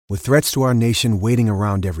With threats to our nation waiting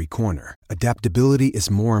around every corner, adaptability is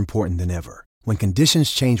more important than ever. When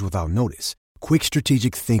conditions change without notice, quick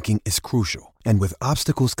strategic thinking is crucial. And with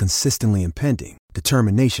obstacles consistently impending,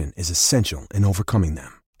 determination is essential in overcoming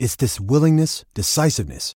them. It's this willingness,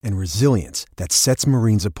 decisiveness, and resilience that sets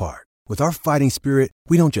Marines apart. With our fighting spirit,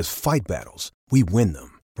 we don't just fight battles, we win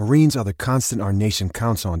them. Marines are the constant our nation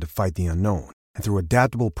counts on to fight the unknown. And through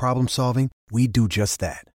adaptable problem solving, we do just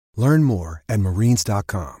that. Learn more at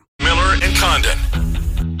marines.com. Miller and Condon.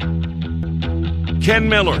 Ken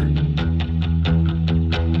Miller.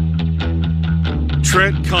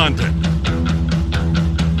 Trent Condon.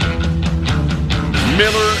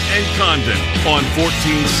 Miller and Condon on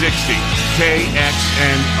 1460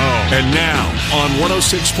 KXNO. And now on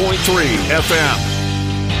 106.3 FM.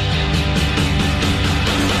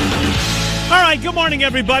 All right, good morning,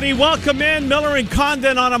 everybody. Welcome in. Miller and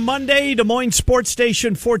Condon on a Monday. Des Moines Sports Station,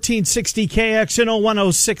 1460 KXNO,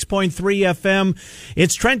 106.3 FM.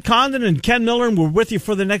 It's Trent Condon and Ken Miller, and we're with you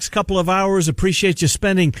for the next couple of hours. Appreciate you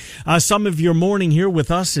spending some of your morning here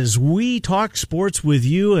with us as we talk sports with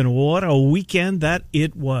you, and what a weekend that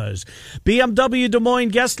it was. BMW Des Moines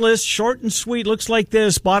guest list, short and sweet, looks like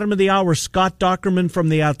this. Bottom of the hour, Scott Dockerman from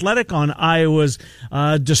The Athletic on Iowa's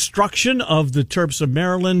destruction of the Terps of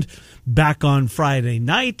Maryland. Back on Friday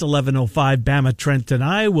night, 11:05, Bama Trent and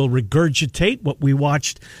I will regurgitate what we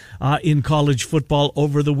watched in college football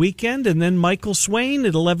over the weekend. And then Michael Swain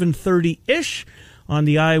at 11:30-ish on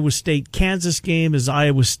the Iowa State-Kansas game as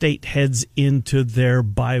Iowa State heads into their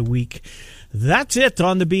bye week. That's it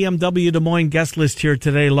on the BMW Des Moines guest list here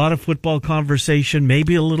today. A lot of football conversation,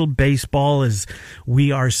 maybe a little baseball as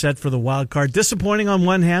we are set for the wild card. Disappointing on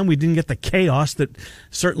one hand, we didn't get the chaos that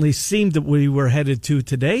certainly seemed that we were headed to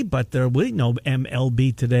today, but there will be no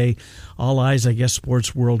MLB today. All eyes, I guess,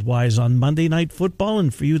 sports worldwide on Monday Night Football.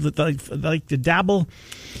 And for you that like to dabble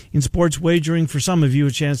in sports wagering, for some of you,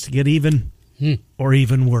 a chance to get even or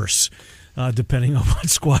even worse, depending on what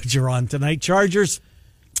squad you're on tonight. Chargers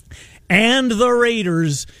and the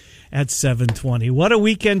Raiders at 7:20. What a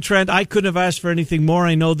weekend, Trent. I couldn't have asked for anything more.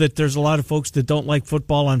 I know that there's a lot of folks that don't like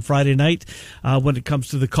football on Friday night when it comes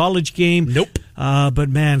to the college game. Nope. But,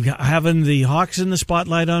 man, having the Hawks in the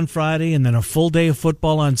spotlight on Friday and then a full day of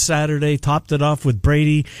football on Saturday, topped it off with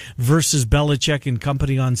Brady versus Belichick and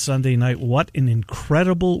company on Sunday night. What an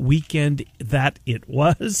incredible weekend that it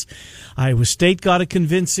was. Iowa State got a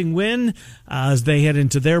convincing win as they head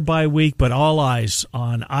into their bye week, but all eyes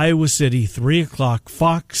on Iowa City, 3 o'clock.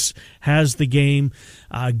 Fox has the game.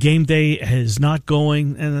 Game day is not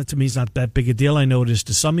going, and that to me is not that big a deal. I know it is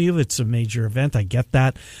to some of you. It's a major event. I get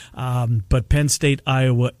that. But Penn State,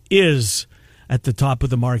 Iowa is at the top of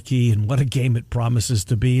the marquee, and what a game it promises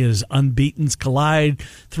to be as unbeatens collide.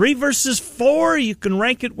 3 versus 4. You can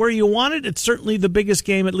rank it where you want it. It's certainly the biggest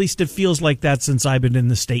game, at least it feels like that, since I've been in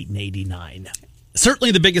the state in 89.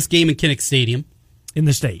 Certainly the biggest game in Kinnick Stadium. In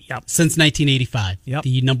the state, yep. Since 1985. Yep.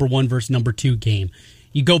 The number 1 versus number 2 game.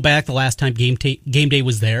 You go back, the last time game day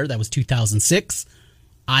was there, that was 2006.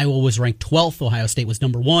 Iowa was ranked 12th, Ohio State was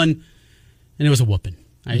number 1, and it was a whooping.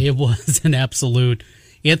 It was an absolute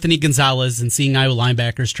Anthony Gonzalez, and seeing Iowa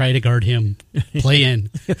linebackers try to guard him, play in,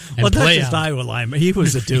 and well, play that's just out. Iowa lineman. He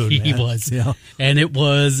was a dude, He man. was. Yeah. And it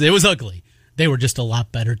was ugly. They were just a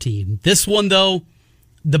lot better team. This one, though,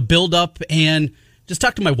 the build-up, and just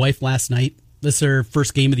talked to my wife last night. This is her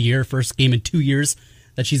first game of the year, first game in 2 years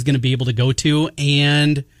that she's going to be able to go to,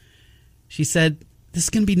 and she said, this is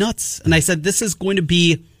going to be nuts. And I said, this is going to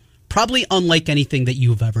be probably unlike anything that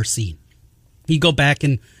you've ever seen. You go back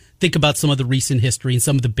and think about some of the recent history and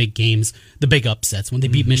some of the big games, the big upsets, when they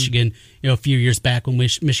beat Michigan, a few years back when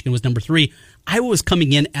Michigan was number 3. Iowa was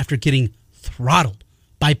coming in after getting throttled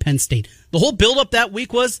by Penn State. The whole buildup that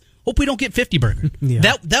week was, hope we don't get 50 burger. Yeah.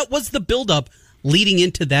 That was the buildup leading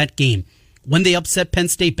into that game. When they upset Penn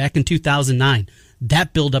State back in 2009,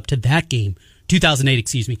 that build up to that game, 2008,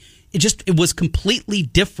 excuse me, it was completely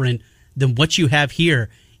different than what you have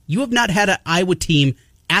here. You have not had an Iowa team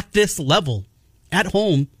at this level at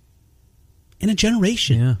home in a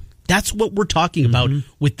generation. Yeah. That's what we're talking about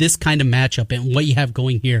with this kind of matchup and what you have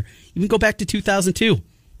going here. Even go back to 2002. You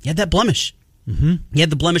had that blemish. You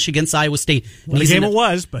had the blemish against Iowa State. Well, the game it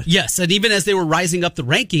was, but yes, and even as they were rising up the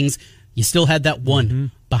rankings, you still had that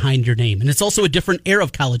one behind your name. And it's also a different era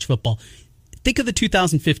of college football. Think of the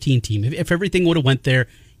 2015 team. If everything would have went there,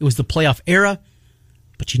 it was the playoff era,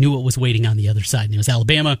 but you knew what was waiting on the other side. And it was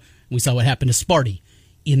Alabama, and we saw what happened to Sparty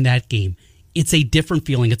in that game. It's a different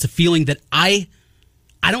feeling. It's a feeling that I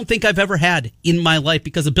don't think I've ever had in my life,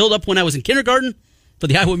 because the build-up when I was in kindergarten for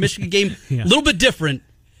the Iowa-Michigan game, a little bit different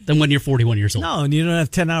than when you're 41 years old. No, and you don't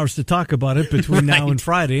have 10 hours to talk about it between now and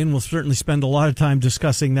Friday, and we'll certainly spend a lot of time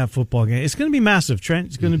discussing that football game. It's going to be massive, Trent.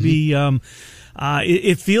 It's going to be,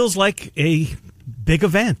 it feels like a big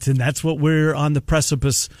event, and that's what we're on the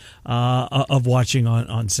precipice of watching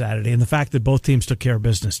on Saturday. And the fact that both teams took care of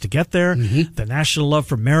business to get there, the national love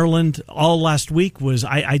for Maryland all last week was,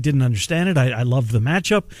 I didn't understand it. I loved the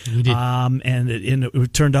matchup. We did. And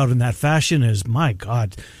it turned out in that fashion as, my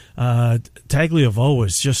God, Tagliavoe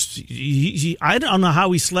was just, I don't know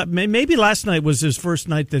how he slept. Maybe last night was his first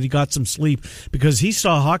night that he got some sleep, because he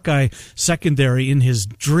saw Hawkeye secondary in his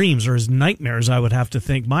dreams or his nightmares, I would have to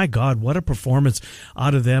think. My God, what a performance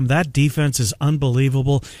out of them. That defense is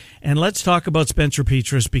unbelievable. And let's talk about Spencer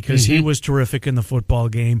Petras, because he was terrific in the football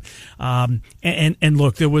game. And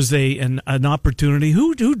look, there was an opportunity.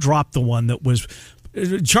 Who dropped the one that was,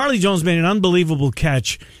 Charlie Jones made an unbelievable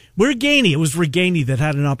catch. It was Reganey that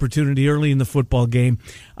had an opportunity early in the football game.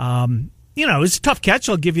 It's a tough catch,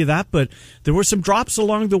 I'll give you that, but there were some drops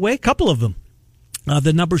along the way, a couple of them.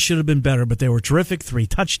 The numbers should have been better, but they were terrific. 3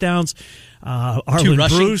 touchdowns. Arlen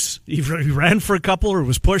Bruce, he ran for a couple or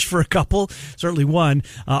was pushed for a couple. Certainly one.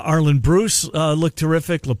 Arlen Bruce looked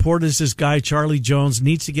terrific. Laporte is his guy. Charlie Jones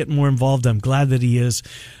needs to get more involved. I'm glad that he is.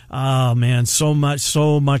 Oh, man, so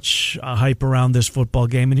much hype around this football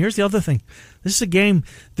game. And here's the other thing. This is a game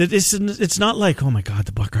that it's not like, oh, my God,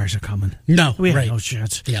 the Buckeyes are coming. No, we have right. no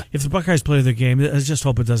chance. Yeah. If the Buckeyes play their game, I just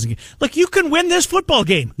hope it doesn't get... Look, you can win this football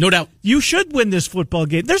game. No doubt. You should win this football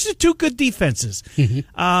game. There's two good defenses.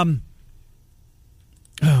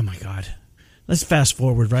 Oh, my God. Let's fast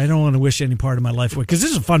forward, right? I don't want to wish any part of my life away, because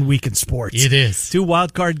this is a fun week in sports. It is. 2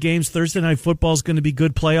 wild card games. Thursday Night Football is going to be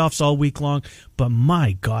good. Playoffs all week long. But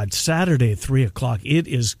my God, Saturday at 3 o'clock, it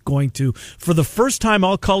is going to, for the first time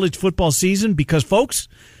all college football season, because, folks,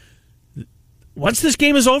 once this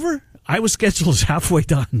game is over, Iowa's schedule is halfway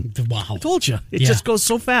done. Wow. I told you. It just goes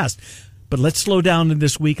so fast. But let's slow down in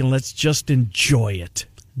this week and let's just enjoy it.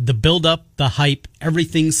 The build-up, the hype,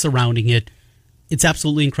 everything surrounding it, it's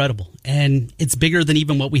absolutely incredible. And it's bigger than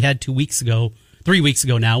even what we had 3 weeks ago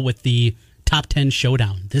now, with the top 10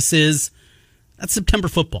 showdown. That's September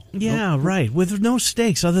football. Yeah, right. With no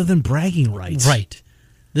stakes other than bragging rights. Right.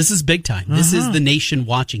 This is big time. This is the nation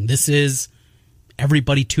watching. This is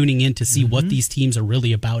everybody tuning in to see what these teams are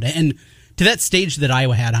really about. And to that stage that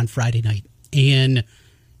Iowa had on Friday night, and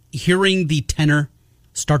hearing the tenor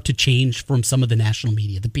start to change from some of the national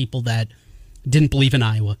media, the people that didn't believe in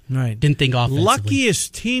Iowa, didn't think offensively.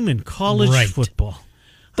 Luckiest team in college football.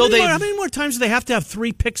 How many more times do they have to have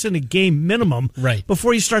 3 picks in a game minimum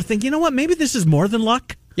before you start thinking, you know what, maybe this is more than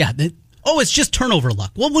luck? Yeah. It's just turnover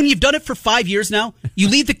luck. Well, when you've done it for 5 years now, you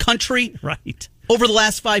lead the country over the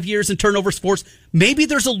last 5 years in turnovers force, maybe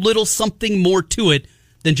there's a little something more to it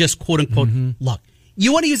than just quote-unquote luck.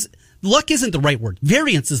 You want to use, luck isn't the right word.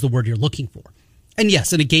 Variance is the word you're looking for. And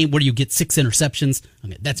yes, in a game where you get 6 interceptions,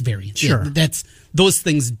 that's variance. Sure. Those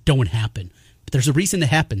things don't happen. But there's a reason it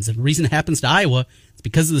happens. And the reason it happens to Iowa, it's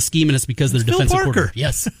because of the scheme, and it's because of their defensive coordinator.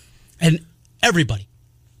 Yes. And everybody,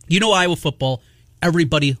 Iowa football,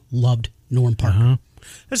 everybody loved Norm Parker.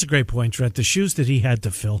 That's a great point, Trent. The shoes that he had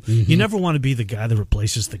to fill. You never want to be the guy that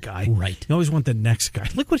replaces the guy. Right. You always want the next guy.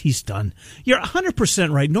 Look what he's done. You're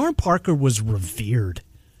 100% right. Norm Parker was revered.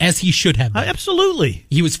 As he should have been. Absolutely.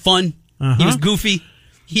 He was fun. He was goofy.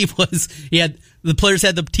 The players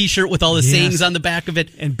had the T-shirt with all the sayings on the back of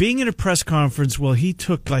it. And being in a press conference, he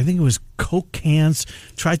took, I think it was Coke cans,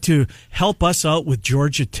 tried to help us out with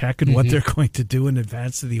Georgia Tech and what they're going to do in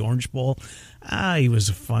advance to the Orange Bowl. He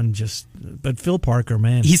was fun, but Phil Parker,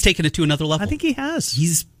 man. He's taken it to another level. I think he has.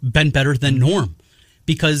 He's been better than Norm,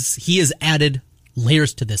 because he has added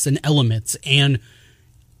layers to this and elements. And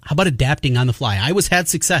how about adapting on the fly? Iowa's had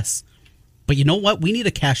success. But you know what? We need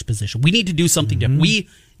a cash position. We need to do something different. We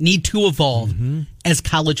need to evolve as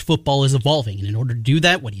college football is evolving. And in order to do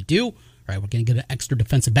that, what do? All right, we're going to get an extra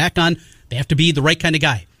defensive back on. They have to be the right kind of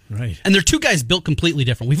guy. Right. And they're 2 guys built completely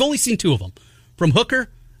different. We've only seen 2 of them. From Hooker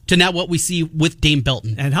to now what we see with Dame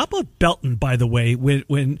Belton. And how about Belton, by the way,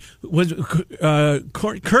 when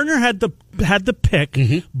Kerner had the pick,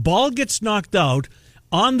 ball gets knocked out,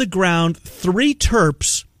 on the ground, 3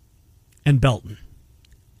 Terps, and Belton.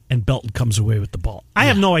 And Belton comes away with the ball. I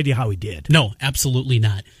have no idea how he did. No, absolutely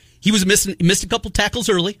not. He was missed a couple tackles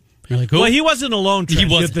early. Like, well, he wasn't alone. He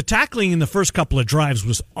wasn't. The tackling in the first couple of drives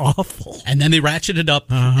was awful. And then they ratcheted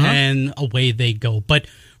up, and away they go. But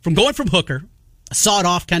from Hooker, a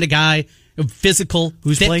sawed-off kind of guy, physical,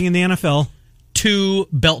 who's playing in the NFL, to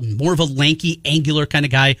Belton, more of a lanky, angular kind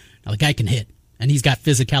of guy. Now, the guy can hit, and he's got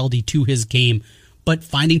physicality to his game. But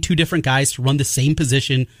finding 2 different guys to run the same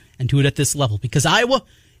position and do it at this level. Because Iowa,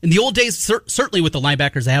 In the old days, certainly with the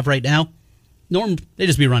linebackers they have right now, Norm, they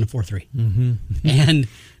just be running 4-3. Mm-hmm. And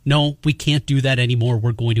no, we can't do that anymore.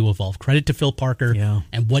 We're going to evolve. Credit to Phil Parker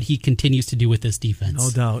and what he continues to do with this defense. No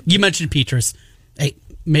doubt. You mentioned Petrus. Hey,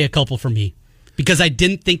 mea culpa for me, because I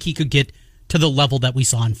didn't think he could get to the level that we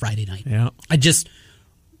saw on Friday night. Yeah.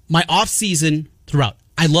 My offseason throughout,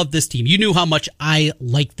 I love this team. You knew how much I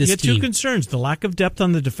like this team. You had two concerns, the lack of depth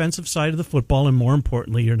on the defensive side of the football, and more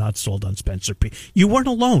importantly, you're not sold on Spencer P. You weren't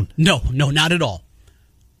alone. No, not at all.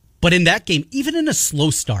 But in that game, even in a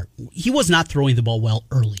slow start, he was not throwing the ball well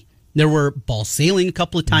early. There were balls sailing a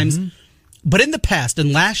couple of times. Mm-hmm. But in the past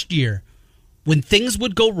and last year, when things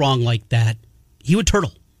would go wrong like that, he would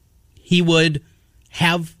turtle. He wouldn't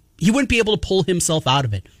be able to pull himself out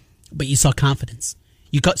of it. But you saw confidence.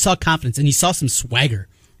 You saw confidence, and you saw some swagger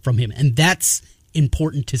from him, and that's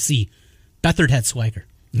important to see. Beathard had swagger.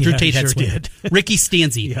 Drew Tate had swagger. Did. Ricky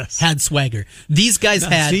Stanzi had swagger. These guys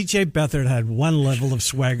had... C.J. Beathard had one level of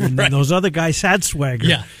swagger, and then those other guys had swagger.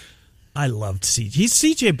 Yeah. I loved C.J.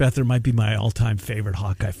 C.J. Beathard might be my all-time favorite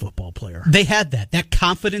Hawkeye football player. They had that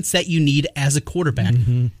confidence that you need as a quarterback.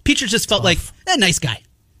 Mm-hmm. Petrus just felt like a nice guy.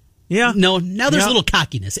 Yeah. No, now there's a little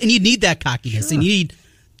cockiness, and you need that cockiness, and you need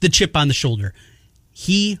the chip on the shoulder.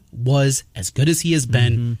 He was as good as he has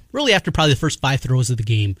been, really after probably the first 5 throws of the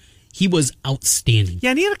game. He was outstanding.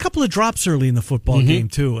 Yeah, and he had a couple of drops early in the football game,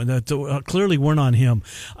 too, and that clearly weren't on him.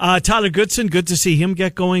 Tyler Goodson, good to see him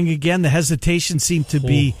get going again. The hesitation seemed to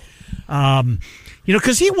be,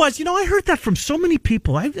 because he was, I heard that from so many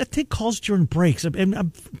people. I take calls during breaks,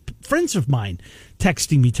 and friends of mine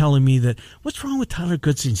texting me, telling me that, what's wrong with Tyler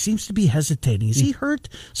Goodson? He seems to be hesitating. Is he hurt?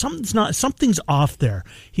 Something's off there.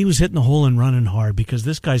 He was hitting the hole and running hard because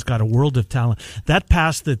this guy's got a world of talent. That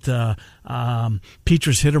pass that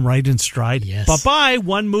Petrus hit him right in stride. Yes. Bye-bye.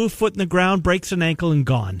 One move, foot in the ground, breaks an ankle, and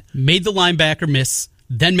gone. Made the linebacker miss,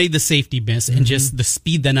 then made the safety miss, and just the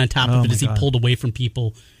speed then on top of it as he pulled away from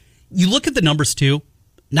people. You look at the numbers, too.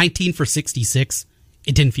 19 for 66.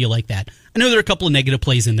 It didn't feel like that. I know there are a couple of negative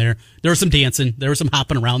plays in there. There was some dancing. There was some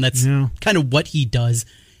hopping around. That's kind of what he does.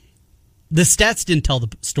 The stats didn't tell the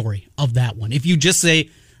story of that one. If you just say,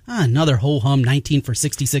 another ho-hum, 19 for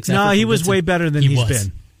 66. No, he was way better than he's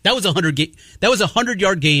been. That was a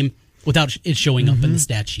 100-yard game without it showing up in the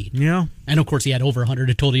stat sheet. Yeah. And, of course, he had over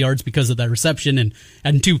 100 total yards because of that reception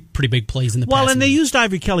and 2 pretty big plays in the Well, and they used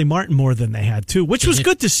Ivory Kelly-Martin more than they had, too, which was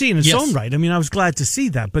good to see in its own right. I mean, I was glad to see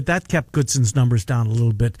that, but that kept Goodson's numbers down a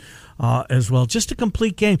little bit as well. Just a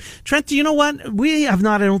complete game. Trent, you know what? We have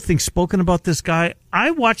not, I don't think, spoken about this guy. I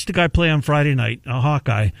watched a guy play on Friday night, a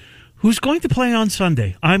Hawkeye, who's going to play on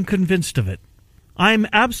Sunday. I'm convinced of it. I'm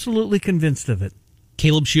absolutely convinced of it.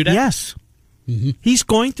 Caleb Shudak? Yes. Mm-hmm. He's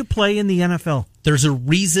going to play in the NFL. There's a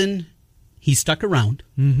reason he stuck around.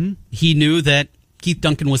 Mm-hmm. He knew that Keith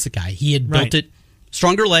Duncan was the guy. He had built it,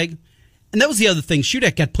 stronger leg. And that was the other thing.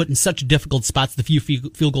 Shudak got put in such difficult spots, the few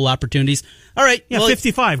field goal opportunities. All right. Yeah,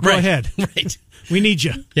 55. Go ahead. Right. We need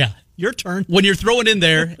you. Yeah. Your turn. When you're throwing in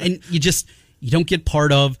there and you don't get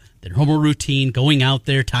part of the normal routine, going out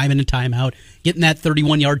there, time in and time out, getting that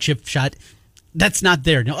 31-yard chip shot, that's not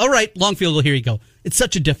there. Now, all right, long field goal, here you go. It's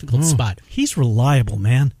such a difficult spot. He's reliable,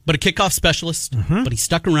 man. But a kickoff specialist, but he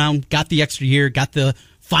stuck around, got the extra year, got the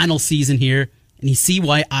final season here, and you see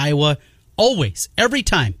why Iowa always, every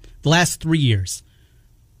time, the last 3 years,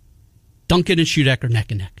 Duncan and Shudak are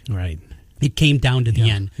neck and neck. Right. It came down to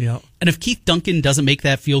the end. Yeah. And if Keith Duncan doesn't make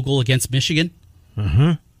that field goal against Michigan,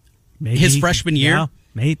 his freshman year,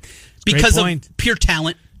 because of pure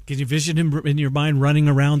talent. Can you vision him in your mind running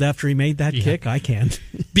around after he made that kick? I can't.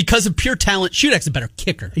 Because of pure talent, Shudak's a better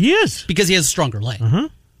kicker. He is. Because he has a stronger leg.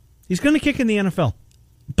 He's going to kick in the NFL.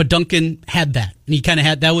 But Duncan had that. And he kind of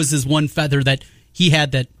had, that was his one feather that he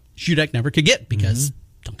had that Shudak never could get because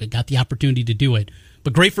Duncan got the opportunity to do it.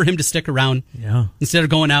 But great for him to stick around. Yeah. Instead of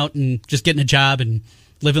going out and just getting a job and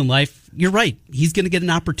living life. You're right. He's going to get an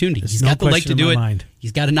opportunity. He's got the leg to do it.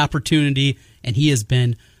 He's got an opportunity, and he has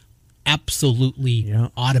been absolutely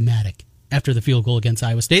automatic after the field goal against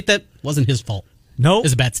Iowa State. That wasn't his fault. No. It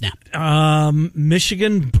was a bad snap.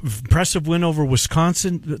 Michigan, impressive win over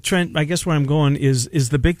Wisconsin. Trent, I guess where I'm going is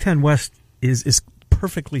the Big Ten West is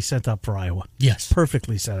perfectly set up for Iowa. Yes.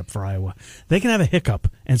 Perfectly set up for Iowa. They can have a hiccup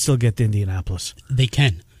and still get to Indianapolis. They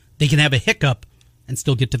can. They can have a hiccup and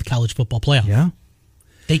still get to the college football playoff. Yeah.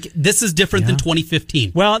 This is different than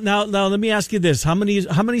 2015. Well, now let me ask you this: how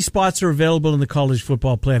many spots are available in the college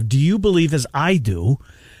football playoff? Do you believe, as I do,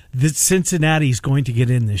 that Cincinnati is going to get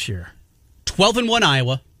in this year? 12-1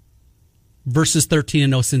 Iowa versus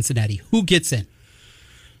 13-0 Cincinnati. Who gets in?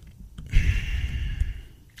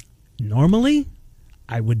 Normally,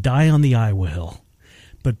 I would die on the Iowa Hill.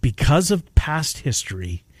 But because of past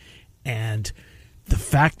history and the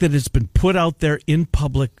fact that it's been put out there in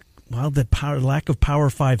public, well, the lack of Power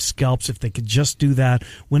 5 scalps, if they could just do that,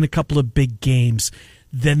 win a couple of big games,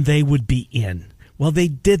 then they would be in. Well, they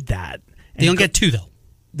did that. They don't get 2, though.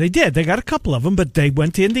 They did. They got a couple of them, but they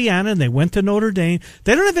went to Indiana and they went to Notre Dame.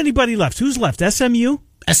 They don't have anybody left. Who's left? SMU?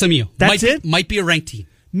 SMU. That's it? Might be a ranked team.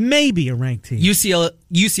 Maybe a ranked team.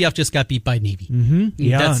 UCF just got beat by Navy. Mm-hmm.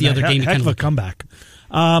 Yeah, that's the other game. Heck of a comeback.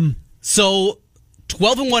 So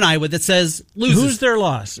 12-1 Iowa that says loses. Who's their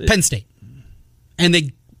loss? Penn State. And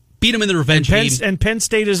they beat them in the revenge game. And Penn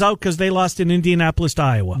State is out because they lost in Indianapolis to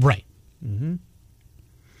Iowa. Right.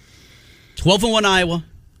 12-1 Iowa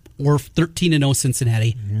or 13-0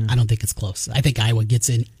 Cincinnati. Yeah. I don't think it's close. I think Iowa gets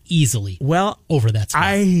in easily. Well, over that spot.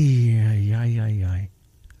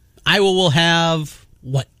 Iowa will have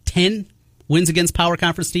 10 wins against power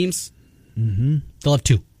conference teams. Mm-hmm. They'll have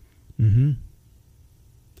 2. Mm-hmm.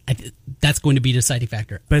 That's going to be a deciding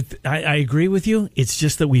factor. But I agree with you. It's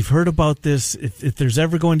just that we've heard about this. If there's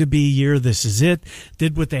ever going to be a year, this is it.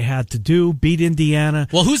 Did what they had to do, beat Indiana.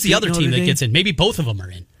 Well, who's the other team that gets in? Maybe both of them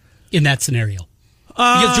are in that scenario.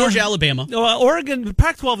 Because Georgia, Alabama. Oregon,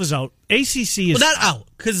 Pac-12 is out. ACC is... Well, not out,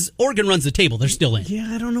 because Oregon runs the table. They're still in. Yeah,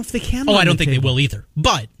 I don't know if they can. I don't think they will either.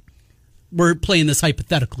 But we're playing this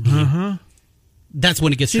hypothetical game. That's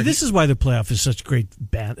when it gets tricky. This is why the playoff is such great.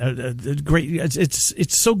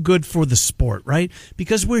 It's so good for the sport, right?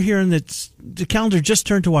 Because we're hearing that the calendar just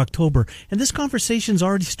turned to October, and this conversation's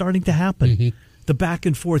already starting to happen. Mm-hmm. The back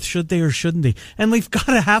and forth, should they or shouldn't they? And we've got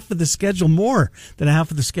a half of the schedule, more than a half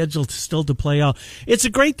of the schedule still to play out. It's a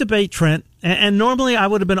great debate, Trent. And normally I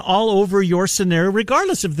would have been all over your scenario,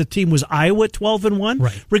 regardless if the team was Iowa at 12-1,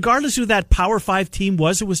 right? Regardless who that Power 5 team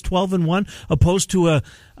was, it was 12-1, opposed to a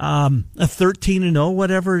 13-0,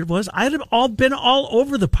 whatever it was. I'd have been all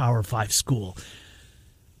over the Power 5 school.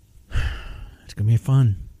 It's gonna be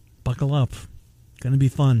fun. Buckle up. Gonna be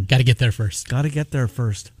fun. Got to get there first. Got to get there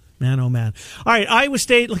first. Man, oh man! All right, Iowa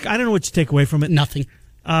State. Look, I don't know what to take away from it. Nothing.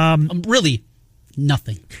 Really,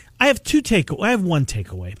 nothing. I have I have one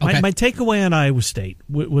takeaway. Okay. My takeaway on Iowa State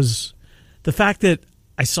was the fact that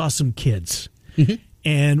I saw some kids,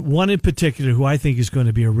 and one in particular who I think is going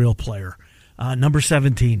to be a real player. Number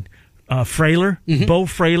 17, Frailer, Bo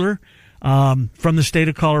Frailer, from the state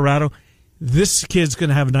of Colorado. This kid's going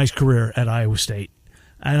to have a nice career at Iowa State.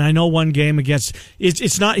 And I know one game against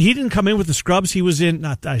it's not. He didn't come in with the scrubs. He was in.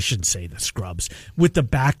 I shouldn't say the scrubs, with the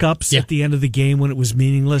backups at the end of the game when it was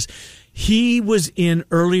meaningless. He was in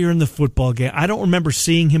earlier in the football game. I don't remember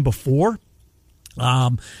seeing him before,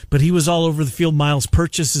 but he was all over the field. Miles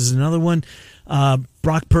Purchase is another one.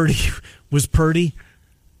 Brock Purdy was Purdy.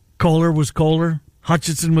 Kohler was Kohler.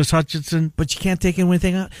 Hutchinson was Hutchinson. But you can't take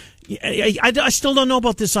anything out. I still don't know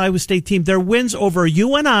about this Iowa State team. Their wins over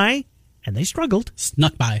UNI. And they struggled.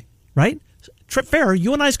 Snuck by. Right? Trip Fair,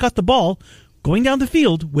 UNI's got the ball going down the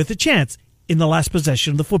field with a chance in the last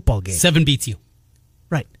possession of the football game. 7 beats you.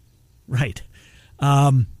 Right.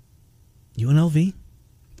 UNLV.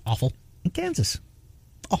 Awful. And Kansas.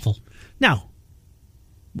 Awful. Now,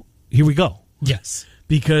 here we go. Yes.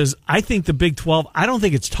 Because I think the Big 12, I don't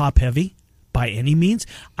think it's top heavy by any means.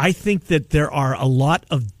 I think that there are a lot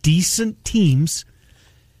of decent teams,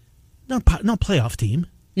 not playoff team,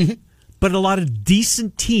 but a lot of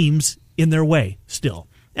decent teams in their way still.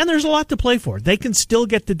 And there's a lot to play for. They can still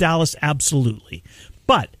get to Dallas, absolutely.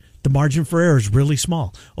 But the margin for error is really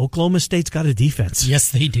small. Oklahoma State's got a defense.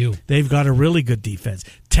 Yes, they do. They've got a really good defense.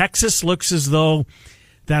 Texas looks as though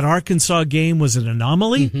that Arkansas game was an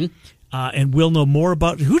anomaly. And we'll know more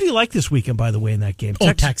about... Who do you like this weekend, by the way, in that game?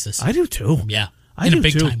 Texas. I do, too. Yeah, in a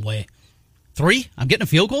big-time way. 3? I'm getting a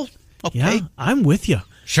field goal? Okay. Yeah, I'm with you.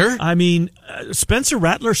 Sure. I mean, Spencer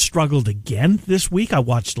Rattler struggled again this week. I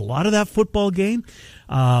watched a lot of that football game.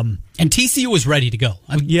 And TCU was ready to go.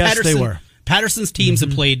 I mean, yes, they were. Patterson's teams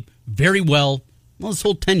have played very well this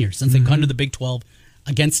whole tenure since they've gone to the Big 12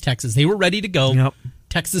 against Texas. They were ready to go. Yep.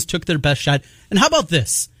 Texas took their best shot. And how about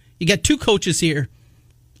this? You got 2 coaches here.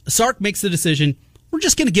 Sark makes the decision, we're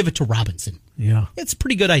just going to give it to Robinson. Yeah. It's a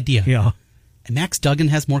pretty good idea. Yeah. And Max Duggan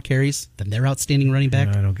has more carries than their outstanding running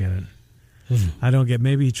back. I don't get it. I don't get.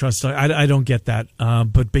 Maybe he trusts. I don't get that.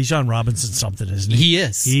 But Bijan Robinson's something, isn't he? He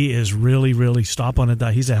is. He is really, really stop on it.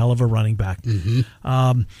 He's a hell of a running back.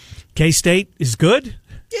 K-State is good.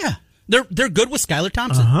 Yeah, they're good with Skylar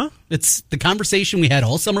Thompson. It's the conversation we had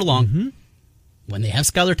all summer long. When they have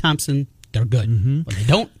Skylar Thompson, they're good. When they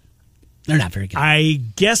don't, They're not very good. I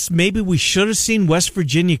guess maybe we should have seen West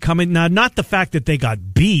Virginia coming. Now, not the fact that they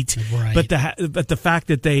got beat, Right. but the fact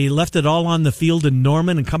that they left it all on the field in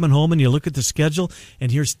Norman and coming home and you look at the schedule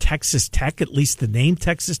and here's Texas Tech, at least the name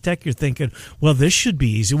Texas Tech, you're thinking, well, this should be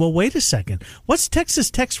easy. Well, wait a second. What's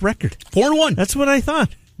Texas Tech's record? 4-1. That's what I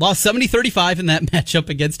thought. Lost 70-35 in that matchup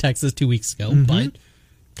against Texas 2 weeks ago, but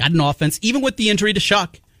got an offense, even with the injury to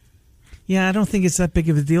Shuck. Yeah, I don't think it's that big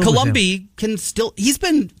of a deal. Columbia can still,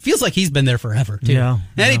 feels like he's been there forever, too. Yeah.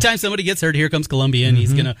 Anytime somebody gets hurt, here comes Columbia, and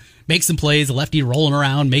he's going to make some plays, a lefty rolling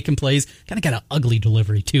around, making plays. Kind of got an ugly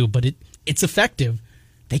delivery, too, but it's effective.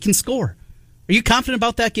 They can score. Are you confident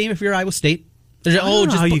about that game if you're Iowa State? I don't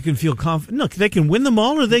know how you can feel confident. Look, they can win them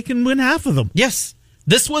all or they can win half of them. Yes.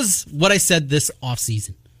 This was what I said this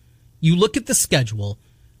offseason. You look at the schedule,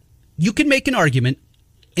 you can make an argument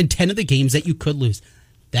in 10 of the games that you could lose.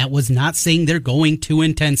 That was not saying they're going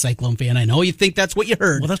 2-10, Cyclone fan. I know you think that's what you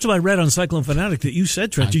heard. Well, that's what I read on Cyclone Fanatic that you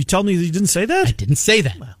said, Trent. You tell me that you didn't say that? I didn't say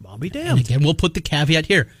that. Well, I'll be damned. And again, we'll put the caveat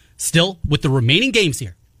here. Still, with the remaining games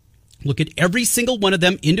here, look at every single one of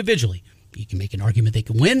them individually. You can make an argument they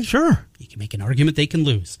can win. Sure. You can make an argument they can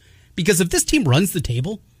lose. Because if this team runs the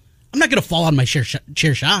table, I'm not going to fall on my chair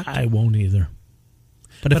shocked. I won't either.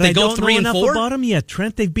 But if they go 3-4, I don't know enough about them yet,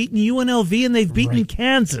 Trent. They've beaten UNLV and they've beaten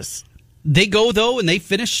Kansas. They go, though, and they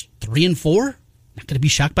finish 3-4. Not going to be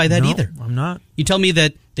shocked by that either. I'm not. You tell me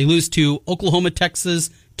that they lose to Oklahoma,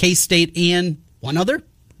 Texas, K-State, and one other?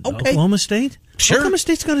 Okay. Oklahoma State? Sure. Oklahoma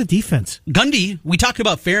State's got a defense. Gundy, we talked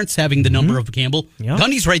about Ferentz having the number of Campbell. Yeah.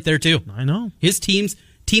 Gundy's right there, too. I know. His teams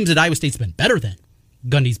at Iowa State's been better than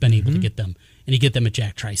Gundy's been able to get them, and he get them at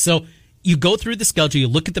Jack Trice. So you go through the schedule, you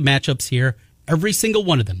look at the matchups here, every single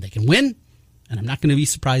one of them, they can win, and I'm not going to be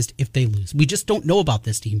surprised if they lose. We just don't know about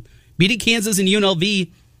this team. Beating Kansas and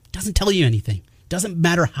UNLV doesn't tell you anything. Doesn't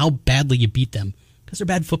matter how badly you beat them, because they're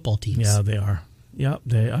bad football teams. Yeah, they are. Yeah,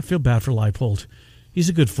 I feel bad for Leipold. He's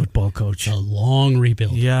a good football coach. A long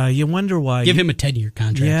rebuild. Yeah, you wonder why. Give him a 10-year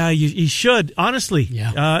contract. Yeah, he should. Honestly,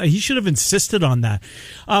 Yeah. He should have insisted on that.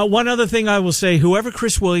 One other thing I will say, whoever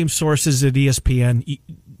Chris Williams sources at ESPN,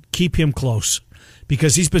 keep him close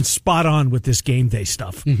because he's been spot on with this game day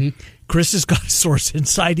stuff. Chris has got a source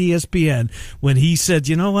inside ESPN when he said,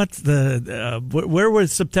 you know what, where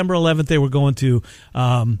was September 11th? They were going to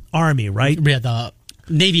Army, right? Yeah, the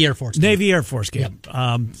Navy Air Force game. Navy Air Force game.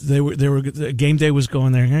 Yep. Game day was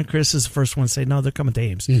going there. Chris is the first one to say, no, they're coming to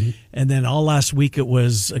Ames. And then all last week it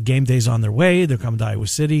was game day's on their way. They're coming to Iowa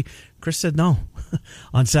City. Chris said no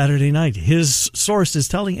on Saturday night. His source is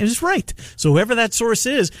telling, and it's right. So whoever that source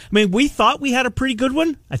is, I mean, we thought we had a pretty good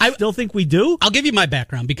one. I still think we do. I'll give you my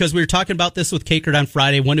background because we were talking about this with Kakert on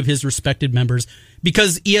Friday, one of his respected members,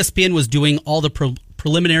 because ESPN was doing all the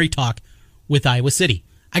preliminary talk with Iowa City.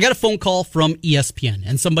 I got a phone call from ESPN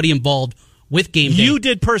and somebody involved with game day. You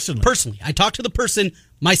did personally? Personally. I talked to the person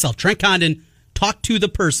myself. Trent Condon talked to the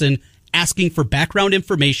person asking for background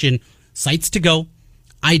information, sites to go,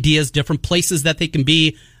 ideas, different places that they can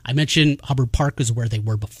be. I mentioned Hubbard Park is where they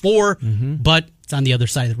were before, but it's on the other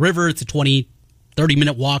side of the river. It's a 20,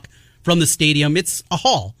 30-minute walk from the stadium. It's a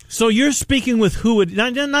hall. So you're speaking with who?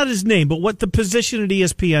 Not his name, but what the position at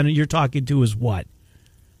ESPN you're talking to is what?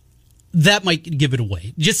 That might give it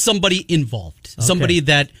away. Just somebody involved. Okay. Somebody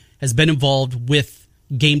that has been involved with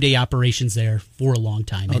game day operations there for a long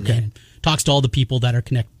time and talks to all the people that are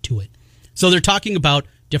connected to it. So they're talking about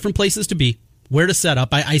different places to be, where to set up.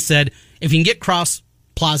 I said, if you can get Cross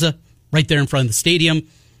Plaza right there in front of the stadium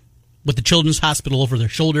with the Children's Hospital over their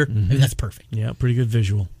shoulder, maybe that's perfect. Yeah, pretty good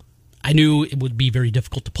visual. I knew it would be very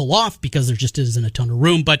difficult to pull off because there just isn't a ton of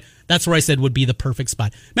room, but that's where I said would be the perfect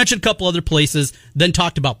spot. Mentioned a couple other places, then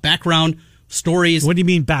talked about background stories. What do you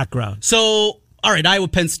mean background? So, all right, Iowa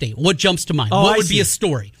Penn State. What jumps to mind? What would be a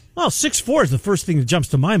story? Well, 6'4" is the first thing that jumps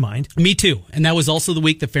to my mind. Me too. And that was also the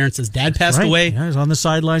week that Ferentz's dad passed away. Yeah, he was on the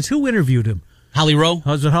sidelines. Who interviewed him? Holly Rowe.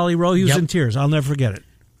 Was it Holly Rowe? He was in tears. I'll never forget it.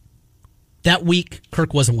 That week,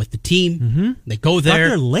 Kirk wasn't with the team. They go there. Got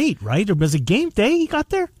there late, right? Or was it game day he got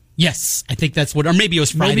there? Yes, I think that's what, or maybe it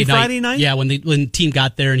was Friday night. Yeah, when the team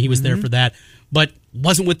got there and he was there for that, but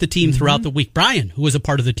wasn't with the team throughout the week. Brian, who was a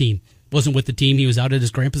part of the team, wasn't with the team. He was out at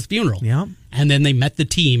his grandpa's funeral. Yeah, and then they met the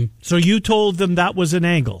team. So you told them that was an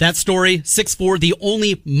angle. That story, 6'4", the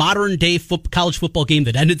only modern day college football game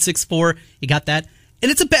that ended 6'4". You got that,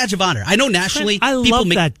 and it's a badge of honor. I know nationally, I love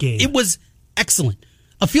that game. It was excellent.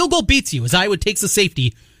 A field goal beats you as Iowa takes a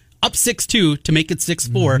safety up 6-2 to make it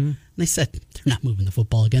 6-4. And they said, they're not moving the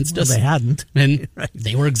football against us. They hadn't. And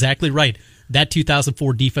they were exactly right. That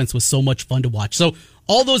 2004 defense was so much fun to watch. So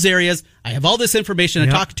all those areas, I have all this information. I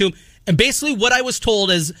talked to him. And basically what I was told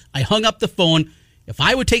as I hung up the phone, If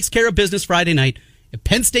Iowa takes care of business Friday night, if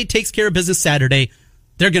Penn State takes care of business Saturday,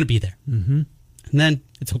 they're going to be there. Mm-hmm. And then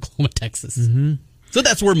it's Oklahoma, Texas. Mm-hmm. So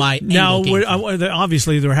that's where my now.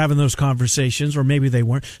 Obviously, they're having those conversations, or maybe they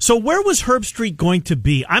weren't. So where was Herb Street going to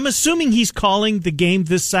be? I'm assuming he's calling the game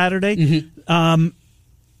this Saturday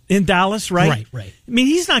in Dallas, right? Right. I mean,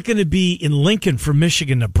 he's not going to be in Lincoln for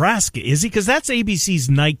Michigan, Nebraska, is he? Because that's ABC's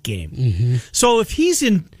night game. Mm-hmm. So if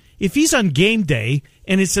he's on game day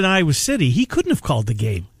and it's in Iowa City, he couldn't have called the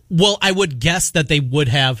game. Well, I would guess that they would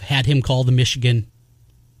have had him call the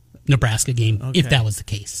Michigan-Nebraska game if that was the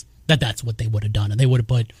case. That's what they would have done, and they would have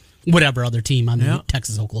put whatever other team on the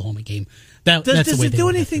Texas-Oklahoma game. Does it do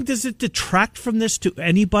anything? Does it detract from this to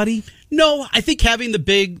anybody? No, I think having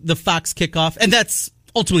the Fox kickoff, and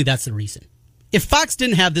ultimately that's the reason. If Fox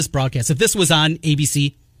didn't have this broadcast, if this was on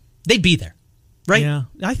ABC, they'd be there, right? Yeah,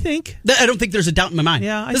 I think. I don't think there's a doubt in my mind.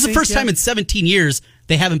 Yeah, this is the first time in 17 years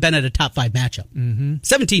they haven't been at a top 5 matchup. Mm-hmm.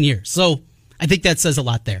 17 years. So I think that says a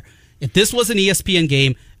lot there. If this was an ESPN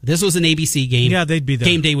game, if this was an ABC game, they'd be there.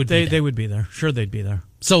 Game day would be there. They would be there. Sure, they'd be there.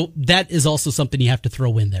 So that is also something you have to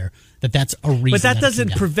throw in there. That's a reason. But that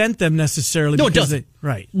doesn't prevent them necessarily. No, it doesn't.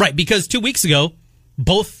 Right. Because 2 weeks ago,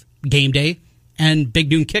 both game day and Big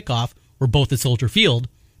Noon kickoff were both at Soldier Field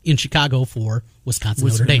in Chicago for Wisconsin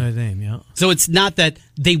Notre Dame. Yeah. So it's not that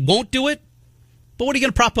they won't do it, but what are you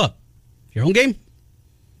going to prop up? Your own game?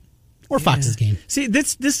 Or Fox's game. See,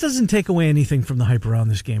 this doesn't take away anything from the hype around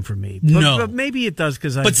this game for me. But maybe it does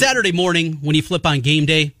because But Saturday morning, when you flip on game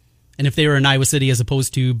day, and if they were in Iowa City as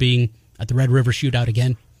opposed to being at the Red River Shootout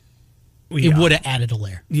again, it would have added a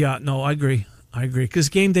layer. Yeah, no, I agree. Because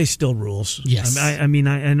game day still rules. Yes. I mean,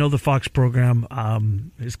 I know the Fox program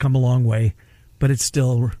has come a long way, but we're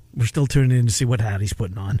still tuning in to see what hat he's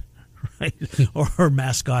putting on. Right? Or her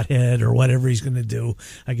mascot head or whatever he's going to do.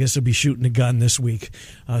 I guess he'll be shooting a gun this week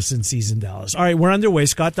since he's in Dallas. All right, we're underway.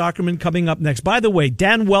 Scott Dockerman coming up next. By the way,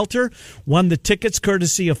 Dan Welter won the tickets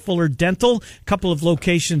courtesy of Fuller Dental. A couple of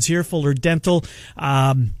locations here, Fuller Dental,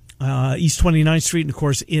 East 29th Street, and, of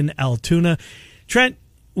course, in Altoona. Trent,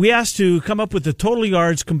 we asked to come up with the total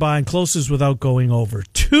yards combined closest without going over.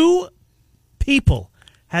 2 people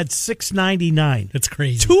had 699. That's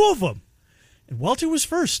crazy. 2 of them. And Welter was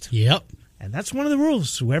first. Yep. And that's one of the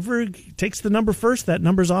rules. Whoever takes the number first, that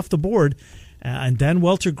number's off the board. And Dan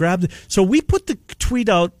Welter grabbed it. So we put the tweet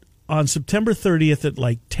out on September 30th at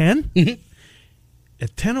like 10. Mm-hmm.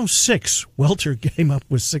 At 10:06, Welter came up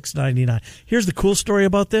with 699. Here's the cool story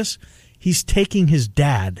about this. He's taking his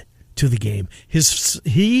dad to the game.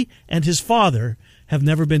 He and his father have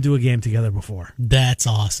never been to a game together before. That's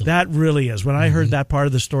awesome. That really is. When I heard that part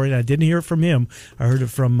of the story, and I didn't hear it from him. I heard it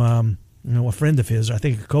from a friend of his, I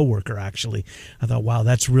think a coworker actually. I thought, wow,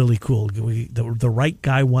 that's really cool. The right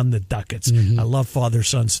guy won the ducats. Mm-hmm. I love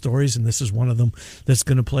father-son stories, and this is one of them that's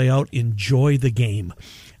going to play out. Enjoy the game.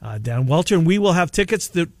 Dan Welter, and we will have tickets.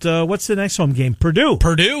 What's the next home game?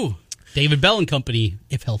 Purdue. David Bell and company,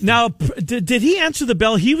 if healthy. Now, did he answer the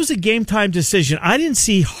bell? He was a game-time decision. I didn't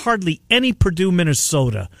see hardly any Purdue,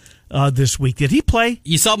 Minnesota this week. Did he play?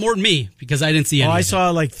 You saw more than me because I didn't see any. I saw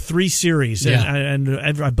like 3 series, and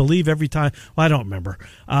I believe every time. Well, I don't remember.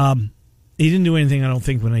 He didn't do anything, I don't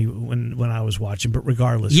think, when I was watching. But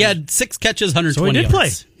regardless, he had 6 catches, 120 yards. So he did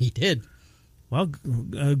yards. play. He did. Well,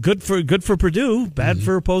 good for Purdue, bad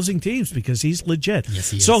for opposing teams because he's legit. Yes,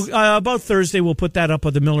 he is. So about Thursday, we'll put that up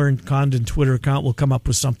on the Miller and Condon Twitter account. We'll come up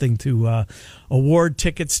with something to award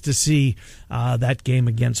tickets to see that game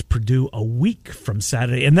against Purdue a week from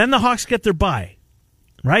Saturday. And then the Hawks get their bye,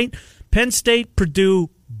 right? Penn State, Purdue,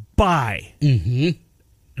 bye. Mm-hmm.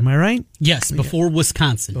 Am I right? Yes, before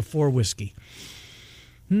Wisconsin. Before whiskey.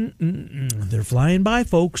 They're flying by,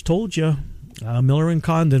 folks. Told you. Miller and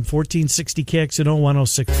Condon, 1460 KXNO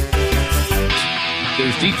 106.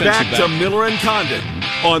 There's defensive back to Miller and Condon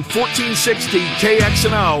on 1460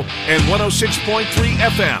 KXNO and 106.3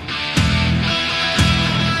 FM.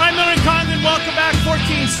 Hi, Miller and Condon. Welcome back.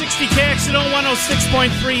 1460 KXNO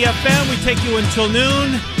 106.3 FM. We take you until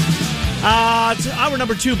noon. Hour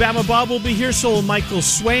number 2, Bama Bob will be here. So will Michael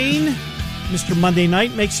Swain. Mr. Monday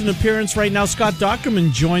Night makes an appearance right now. Scott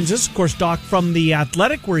Dockerman joins us. Of course, Doc from The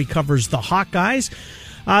Athletic, where he covers the Hawkeyes.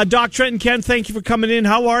 Doc, Trent, and Ken, thank you for coming in.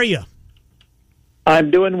 How are you?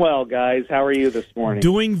 I'm doing well, guys. How are you this morning?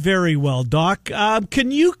 Doing very well, Doc.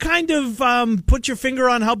 Can you kind of put your finger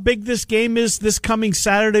on how big this game is this coming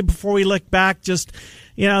Saturday before we look back?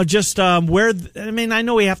 Where, I mean, I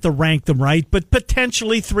know we have to rank them, right? But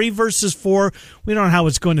potentially 3 versus 4. We don't know how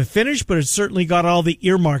it's going to finish, but it's certainly got all the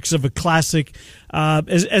earmarks of a classic,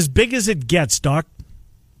 as big as it gets, Doc.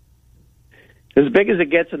 As big as it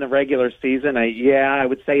gets in the regular season, I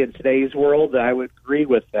would say in today's world, I would agree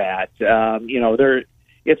with that.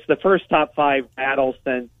 It's the first top 5 battle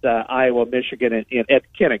since Iowa, Michigan, at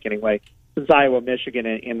Kinnick anyway, since Iowa, Michigan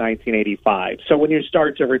in 1985. So when you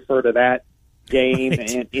start to refer to that game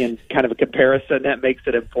in kind of a comparison, that makes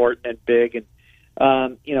it important and big. And,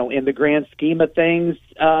 in the grand scheme of things,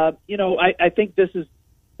 I think this is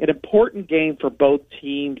an important game for both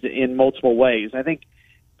teams in multiple ways. I think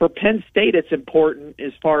for Penn State, it's important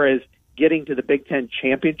as far as getting to the Big Ten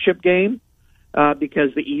championship game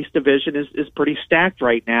because the East Division is pretty stacked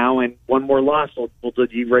right now, and one more loss will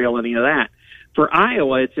derail any of that. For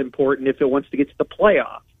Iowa, it's important if it wants to get to the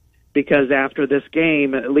playoff because after this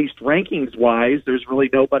game, at least rankings-wise, there's really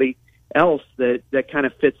nobody else that kind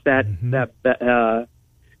of fits that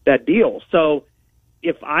deal. So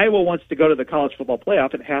if Iowa wants to go to the college football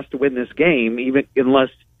playoff, it has to win this game, even unless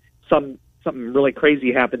something really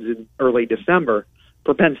crazy happens in early December.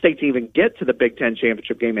 For Penn State to even get to the Big Ten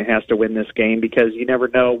championship game, it has to win this game because you never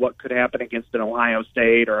know what could happen against an Ohio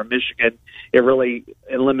State or a Michigan. It really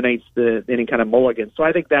eliminates any kind of mulligan. So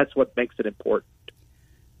I think that's what makes it important.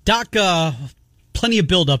 Doc, plenty of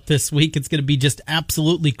build-up this week. It's going to be just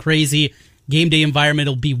absolutely crazy. Game day environment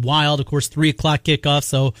will be wild. Of course, 3 o'clock kickoff,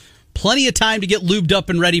 so plenty of time to get lubed up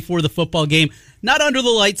and ready for the football game. Not under the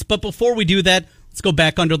lights, but before we do that, let's go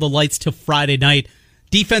back under the lights to Friday night.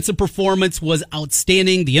 Defensive performance was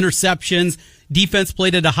outstanding. The interceptions, defense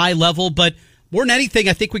played at a high level, but more than anything,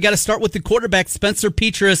 I think we got to start with the quarterback, Spencer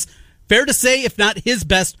Petras. Fair to say, if not his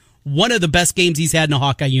best, one of the best games he's had in a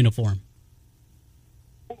Hawkeye uniform.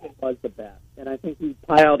 Was the best, and I think he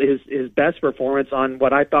piled his best performance on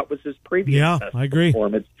what I thought was his previous best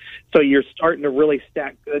performance. So you're starting to really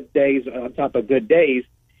stack good days on top of good days,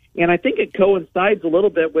 and I think it coincides a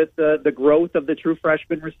little bit with the growth of the true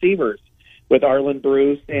freshman receivers, with Arlen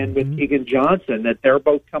Bruce and with Keegan Johnson, that they're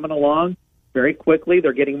both coming along very quickly.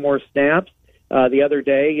 They're getting more snaps. The other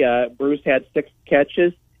day, Bruce had 6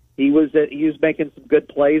 catches. He was making some good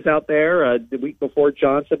plays out there the week before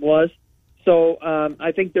Johnson was. So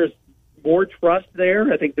I think there's more trust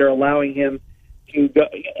there. I think they're allowing him to go,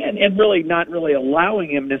 and really not really allowing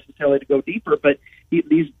him necessarily to go deeper, but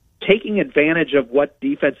he's taking advantage of what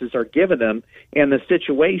defenses are giving them and the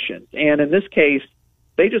situations. And in this case,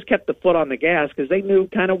 they just kept the foot on the gas because they knew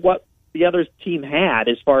kind of what the other team had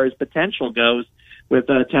as far as potential goes with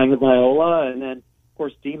Tagovailoa, and then of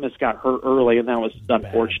course Demas got hurt early, and that was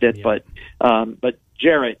unfortunate. Yeah. But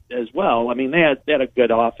Jarrett as well. I mean, they had a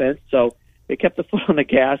good offense, so they kept the foot on the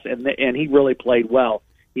gas, and he really played well.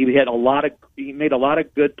 He made a lot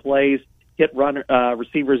of good plays, hit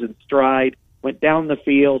receivers in stride, went down the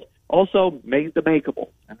field. Also made the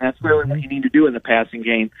makeable, and that's really what you need to do in the passing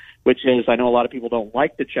game, which is, I know a lot of people don't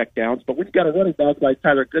like the check downs, but when you've got a running back like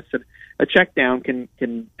Tyler Goodson, a check down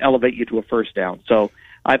can elevate you to a first down. So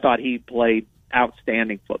I thought he played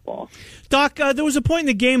outstanding football. Doc, there was a point in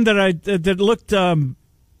the game that looked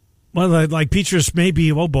like Petras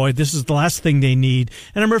maybe, oh boy, this is the last thing they need.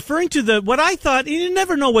 And I'm referring to what I thought, you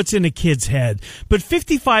never know what's in a kid's head, but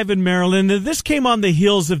 55 in Maryland, this came on the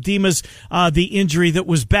heels of Demas, the injury that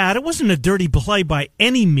was bad. It wasn't a dirty play by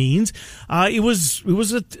any means. It was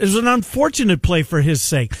an unfortunate play for his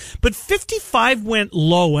sake. But 55 went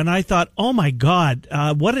low, and I thought, oh my God,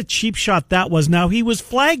 what a cheap shot that was. Now, he was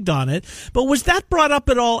flagged on it, but was that brought up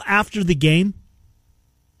at all after the game?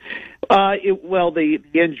 The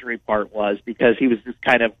injury part was because he was just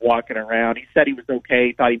kind of walking around. He said he was okay.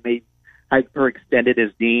 He thought he hyperextended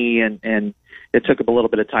his knee, and it took him a little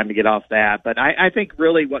bit of time to get off that. But I think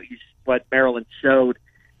really what Maryland showed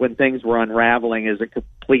when things were unraveling is a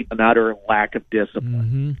complete and utter lack of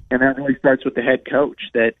discipline. And that really starts with the head coach,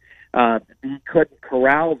 that he couldn't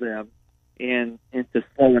corral them into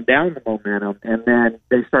slowing down the momentum, and then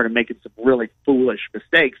they started making some really foolish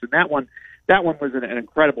mistakes. And that one was an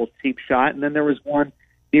incredible cheap shot. And then there was one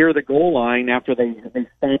near the goal line after they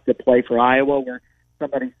stopped the play for Iowa where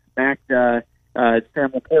somebody smacked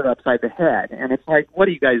Sam Laporte upside the head. And it's like, what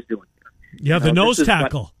are you guys doing here? Yeah, the nose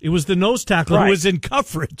tackle. It was the nose tackle who was in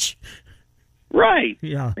coverage. Right.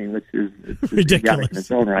 Yeah. I mean, which is ridiculous in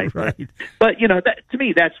its own right. Right. But to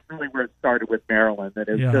me, that's really where it started with Maryland. That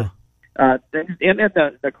is just. And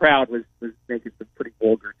the crowd was making some pretty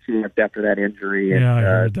vulgar chants after that injury,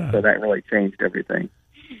 and so that really changed everything.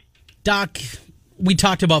 Doc, we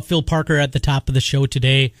talked about Phil Parker at the top of the show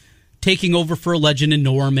today, taking over for a legend in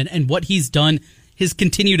Norm, and what he's done, his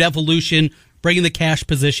continued evolution, bringing the cash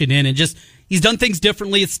position in, and just he's done things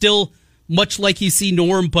differently. It's still much like you see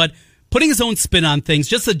Norm, but putting his own spin on things,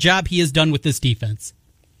 just the job he has done with this defense.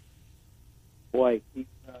 Boy, he's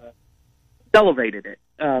elevated it.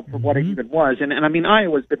 for what it even was. And I mean,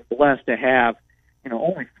 Iowa's been blessed to have,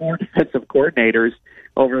 only 4 defensive coordinators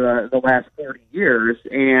over the last 40 years,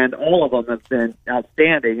 and all of them have been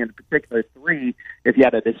outstanding. In particular, 3, if you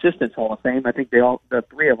had an assistants Hall of Fame, I think the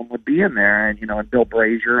 3 of them would be in there, and and Bill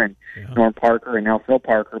Brazier and Norm Parker and now Phil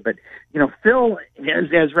Parker. But Phil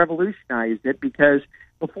has revolutionized it, because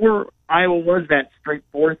before Iowa was that straight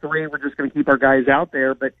 4-3, we're just going to keep our guys out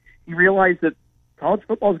there, but he realized that college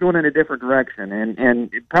football is going in a different direction,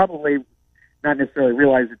 and it probably not necessarily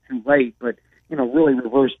realized it too late, but really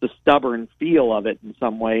reversed the stubborn feel of it in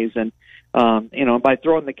some ways. And, by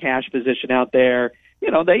throwing the cash position out there,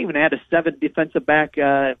 they even had a 7 defensive back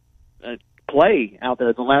play out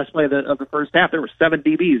there. The last play of the first half, there were 7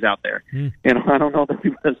 DBs out there. I don't know that we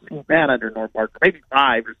would have seen that under Norm Parker, maybe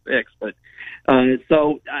 5 or 6. But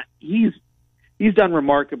he's done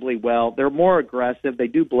remarkably well. They're more aggressive. They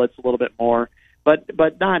do blitz a little bit more, but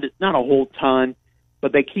not a whole ton.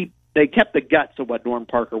 But they kept the guts of what Norm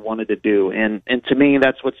Parker wanted to do. And to me,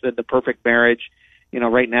 that's what's been the perfect marriage.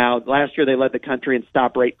 Right now, last year they led the country in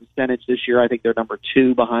stop rate percentage. This year, I think they're number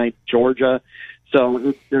 2 behind Georgia. So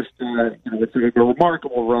it's just, it's a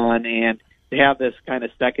remarkable run. And to have this kind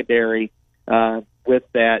of secondary with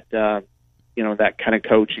that, that kind of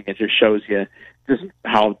coaching, it just shows you just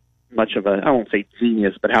how much of I won't say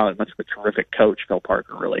genius, but how much of a terrific coach Phil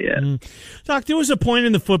Parker really is. Doc, there was a point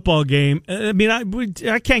in the football game. I mean,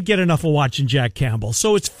 I can't get enough of watching Jack Campbell.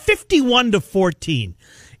 So it's 51-14.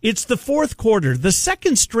 It's the fourth quarter. The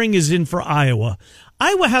second string is in for Iowa.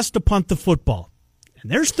 Iowa has to punt the football. And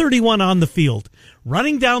there's 31 on the field.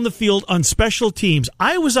 Running down the field on special teams.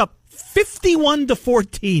 Iowa's up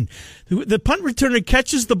 51-14. The punt returner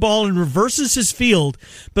catches the ball and reverses his field,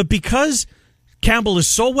 but because Campbell is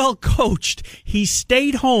so well coached, he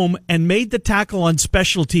stayed home and made the tackle on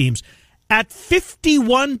special teams at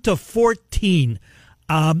 51-14.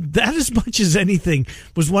 That, as much as anything,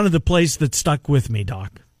 was one of the plays that stuck with me,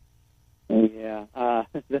 Doc. Yeah,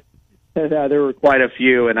 there were quite a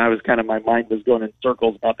few, and my mind was going in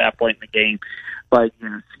circles about that point in the game. But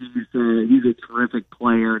yes, he's a terrific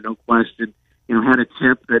player, no question. Had a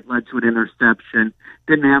tip that led to an interception.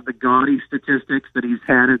 Didn't have the gaudy statistics that he's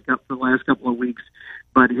had the last couple of weeks,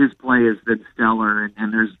 but his play has been stellar.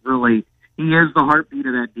 And there's really, he is the heartbeat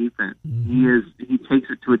of that defense. He takes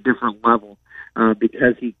it to a different level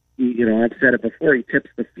because he I've said it before. He tips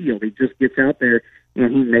the field. He just gets out there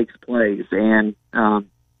and he makes plays. And that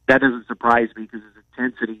doesn't surprise me because his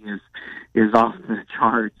intensity is off the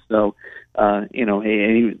charts. So. When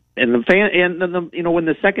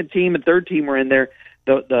the second team and third team were in there,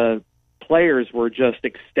 the players were just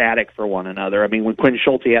ecstatic for one another. I mean, when Quinn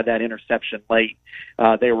Schulte had that interception late,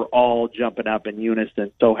 they were all jumping up in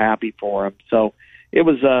unison, so happy for him. So it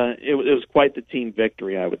was quite the team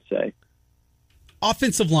victory, I would say.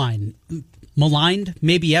 Offensive line maligned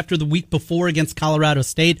maybe after the week before against Colorado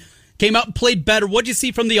State, came out and played better. What'd you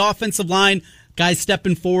see from the offensive line? Guys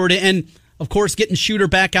stepping forward and, of course, getting Shooter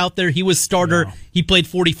back out there. He was starter. Wow. He played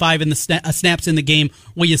 45 in the snaps in the game.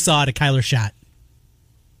 What you saw out of Kyler Schott?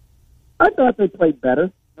 I thought they played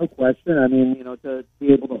better, no question. I mean, to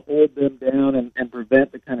be able to hold them down and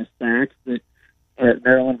prevent the kind of sacks that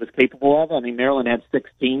Maryland was capable of. I mean, Maryland had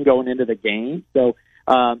 16 going into the game. So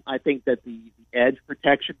I think that the edge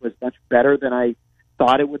protection was much better than I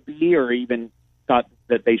thought it would be, or even thought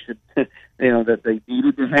that they should, that they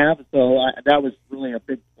needed to have. So that was really a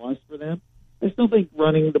big plus for them. I still think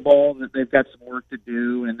running the ball, that they've got some work to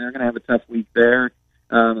do, and they're going to have a tough week there,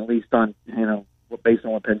 at least on, based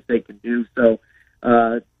on what Penn State can do. So,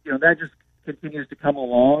 that just continues to come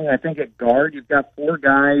along. I think at guard, you've got 4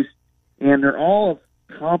 guys, and they're all of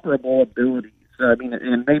comparable abilities. I mean,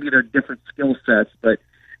 and maybe they're different skill sets, but,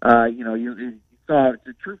 you saw a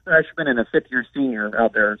true freshman and a fifth-year senior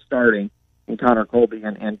out there starting in Connor Colby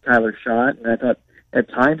and Kyler Schott, and I thought, at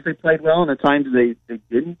times they played well, and at times they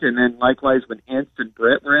didn't. And then likewise when Ince and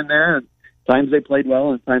Britt were in there, at times they played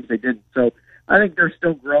well, and at times they didn't. So I think they're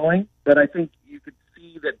still growing, but I think you could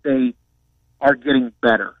see that they are getting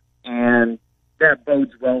better. And that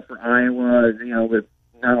bodes well for Iowa, with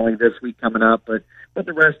not only this week coming up, but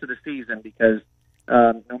the rest of the season, because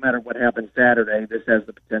no matter what happens Saturday, this has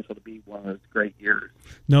the potential to be one of those great years.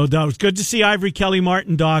 No doubt. It's good to see Ivory Kelly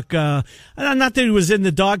Martin, Doc. Not that he was in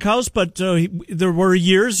the doghouse, but there were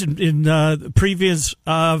years in the previous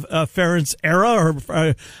Ferentz era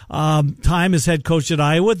or time as head coach at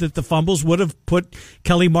Iowa that the Fumbles would have put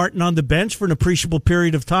Kelly Martin on the bench for an appreciable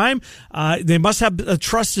period of time. They must have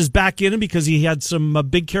trust is back in him because he had some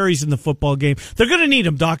big carries in the football game. They're going to need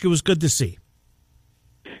him, Doc. It was good to see.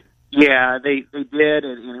 Yeah, they did,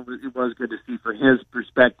 and it was good to see from his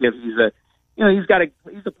perspective.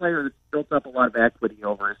 he's a player that's built up a lot of equity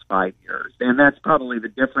over his 5 years, and that's probably the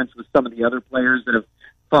difference with some of the other players that have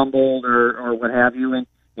fumbled or what have you.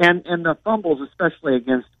 And the fumbles, especially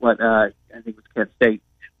against what I think was Kent State,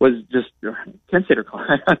 was just Kent State.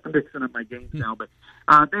 I'm mixing up my games now, but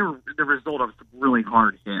they were the result of some really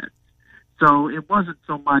hard hits. So it wasn't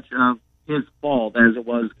so much of his fault as it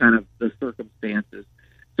was kind of the circumstances.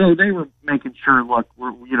 So they were making sure, look,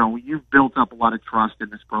 you've built up a lot of trust in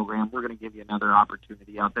this program. We're going to give you another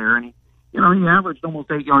opportunity out there. And he averaged almost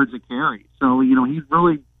 8 yards a carry. So, he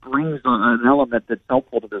really brings an element that's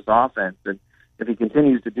helpful to this offense. And if he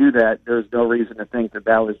continues to do that, there's no reason to think that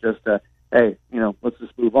was just hey, let's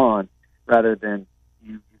just move on, rather than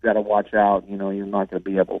you've got to watch out. You're not going to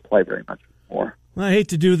be able to play very much more. Well, I hate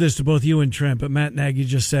to do this to both you and Trent, but Matt Nagy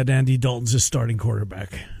just said Andy Dalton's his starting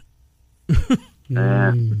quarterback.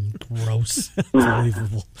 Gross.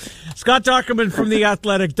 Unbelievable. Scott Dochterman from The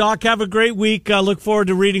Athletic. Doc, have a great week. Look forward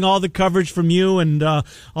to reading all the coverage from you and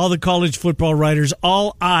all the college football writers.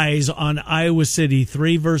 All eyes on Iowa City,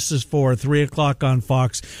 3 versus 4, 3 o'clock on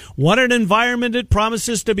Fox. What an environment it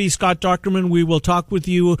promises to be, Scott Dochterman. We will talk with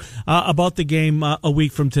you about the game a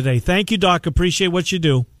week from today. Thank you, Doc. Appreciate what you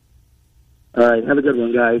do. All right. Have a good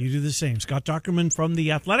one, guys. You do the same. Scott Dochterman from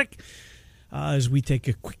The Athletic as we take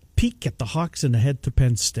a quick peek at the Hawks and ahead to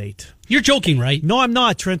Penn State. You're joking, right? No, I'm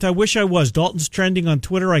not, Trent. I wish I was. Dalton's trending on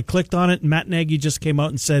Twitter. I clicked on it, and Matt Nagy just came out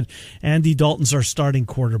and said Andy Dalton's our starting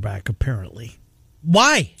quarterback, apparently.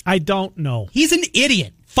 Why? I don't know. He's an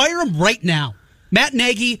idiot. Fire him right now. Matt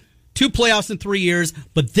Nagy, 2 playoffs in 3 years,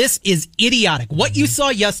 but this is idiotic. What you saw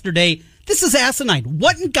yesterday, this is asinine.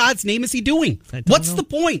 What in God's name is he doing? What's the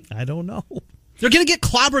point? I don't know. They're going to get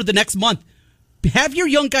clobbered the next month. Have your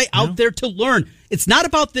young guy out there to learn. It's not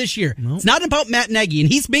about this year. No. It's not about Matt Nagy,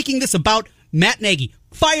 and he's making this about Matt Nagy.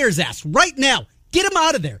 Fire his ass right now. Get him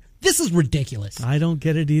out of there. This is ridiculous. I don't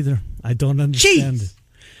get it either. I don't understand it.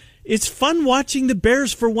 It's fun watching the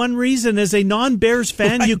Bears for one reason. As a non-Bears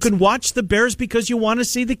fan, you can watch the Bears because you want to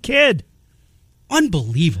see the kid.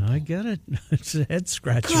 Unbelievable. I get it. It's a head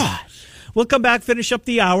scratcher. God. We'll come back, finish up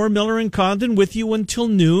the hour. Miller and Condon with you until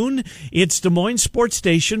noon. It's Des Moines Sports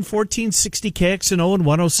Station, 1460 KXNO and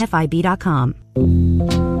 106. FIB.com.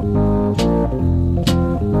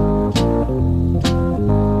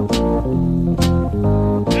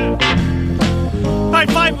 All right,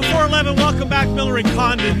 5 before 11. Welcome back, Miller and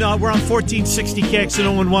Condon. We're on 1460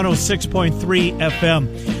 KXNO and 106.3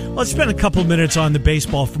 FM. Let's spend a couple minutes on the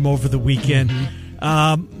baseball from over the weekend.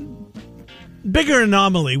 Bigger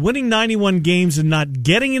anomaly, winning 91 games and not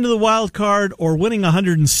getting into the wild card, or winning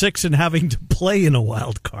 106 and having to play in a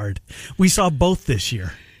wild card. We saw both this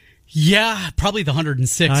year. Yeah, probably the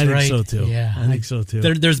 106, right? I think so, too. Yeah, I think so, too.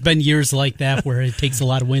 There's been years like that where it takes a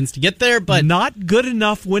lot of wins to get there, but... Not good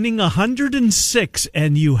enough winning 106,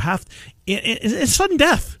 and you have... It's sudden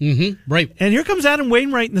death. Mm-hmm, right. And here comes Adam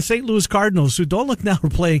Wainwright and the St. Louis Cardinals, who don't look now are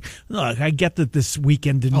playing... Look, I get that this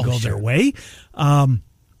weekend didn't go their way.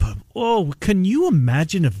 But, can you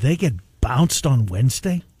imagine if they get bounced on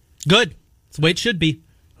Wednesday? Good. That's the way it should be.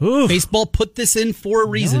 Oof. Baseball put this in for a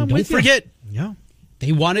reason. Don't forget. Yeah.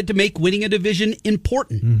 They wanted to make winning a division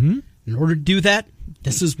important. Mm-hmm. In order to do that,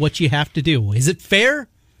 this is what you have to do. Is it fair?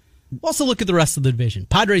 Also look at the rest of the division.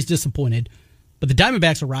 Padres disappointed, but the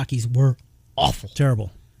Diamondbacks or Rockies were awful. Terrible.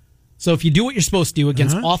 So if you do what you're supposed to do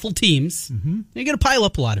against awful teams, you're going to pile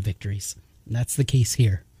up a lot of victories. And that's the case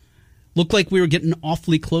here. Looked like we were getting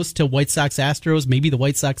awfully close to White Sox Astros. Maybe the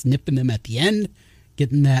White Sox nipping them at the end.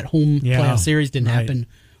 Getting that home playoff series didn't happen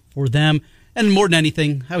for them. And more than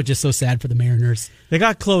anything, I was just so sad for the Mariners. They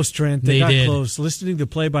got close, Trent. They got close. Listening to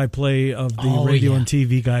play-by-play of the radio and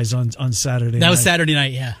TV guys on Saturday night. That was Saturday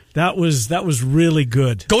night, yeah. That was really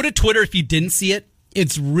good. Go to Twitter if you didn't see it.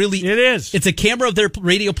 It is. It's a camera of their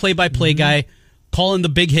radio play-by-play guy calling the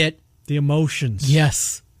big hit. The emotions.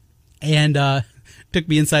 Yes. And took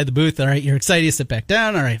me inside the booth. All right, you're excited to sit back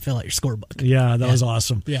down. All right, fill out your scorebook. Yeah, that was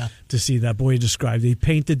awesome. Yeah, to see that. Boy, you described. He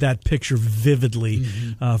painted that picture vividly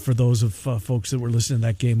for those of folks that were listening to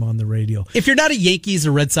that game on the radio. If you're not a Yankees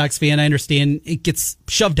or Red Sox fan, I understand it gets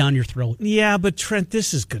shoved down your throat. Yeah, but Trent,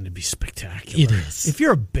 this is going to be spectacular. It is. If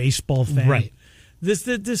you're a baseball fan, right? This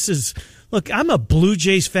is. Look, I'm a Blue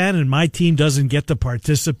Jays fan, and my team doesn't get to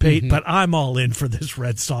participate, but I'm all in for this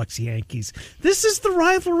Red Sox-Yankees. This is the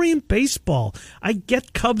rivalry in baseball. I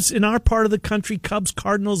get Cubs in our part of the country.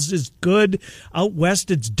 Cubs-Cardinals is good. Out west,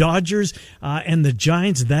 it's Dodgers and the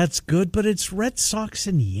Giants. That's good, but it's Red Sox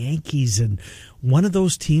and Yankees, and one of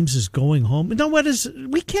those teams is going home. No,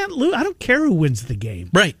 we can't lose. I don't care who wins the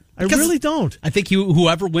game. Right. I really don't. I think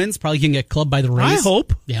whoever wins probably can get clubbed by the Rays. I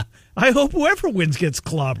hope. Yeah. I hope whoever wins gets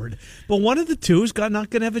clobbered. But one of the two is not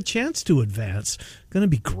going to have a chance to advance. Going to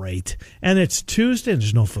be great. And it's Tuesday, and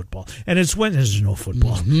there's no football. And it's Wednesday, there's no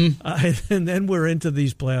football. Mm-hmm. And then we're into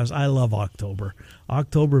these playoffs. I love October.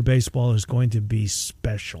 October baseball is going to be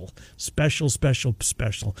special. Special, special,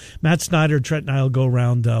 special. Matt Snyder, Trent and I will go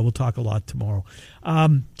around. We'll talk a lot tomorrow.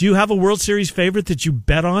 Do you have a World Series favorite that you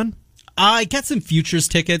bet on? I got some futures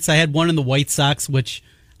tickets. I had one in the White Sox, which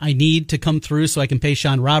I need to come through so I can pay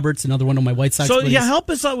Sean Roberts, another one of my White Sox buddies. Help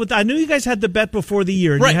us out with. I knew you guys had the bet before the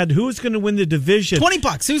year, and you had who was going to win the division.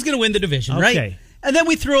 $20. Who's going to win the division, right? And then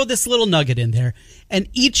we throw this little nugget in there, and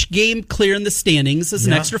each game clear in the standings is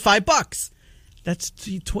an extra $5. That's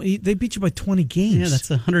 20. They beat you by 20 games. Yeah, that's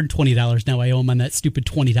 $120 now I owe them on that stupid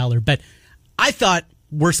 $20 bet. I thought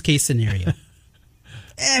worst case scenario.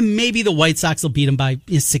 And maybe the White Sox will beat them by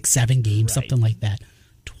 6-7 games, something like that.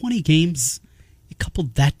 20 games, you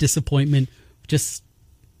coupled that disappointment, just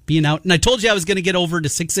being out. And I told you I was going to get over to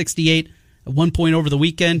 668 at one point over the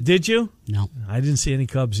weekend. Did you? No. I didn't see any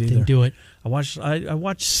Cubs either. Didn't do it. I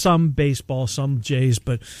watched some baseball, some Jays,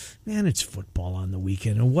 but man, it's football on the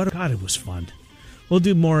weekend. And God, it was fun. We'll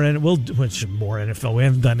do more more NFL. We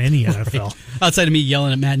haven't done any NFL. Right. Outside of me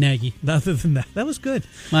yelling at Matt Nagy. Other than that was good.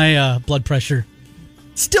 My blood pressure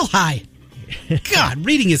still high. God,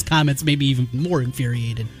 reading his comments made me even more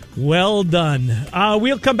infuriated. Well done.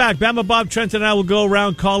 We'll come back. Bama Bob, Trent, and I will go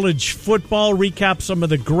around college football, recap some of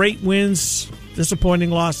the great wins,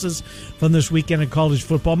 disappointing losses from this weekend in college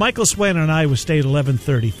football. Michael Swain and I will stay at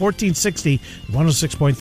 11:30. 1460, 106.3.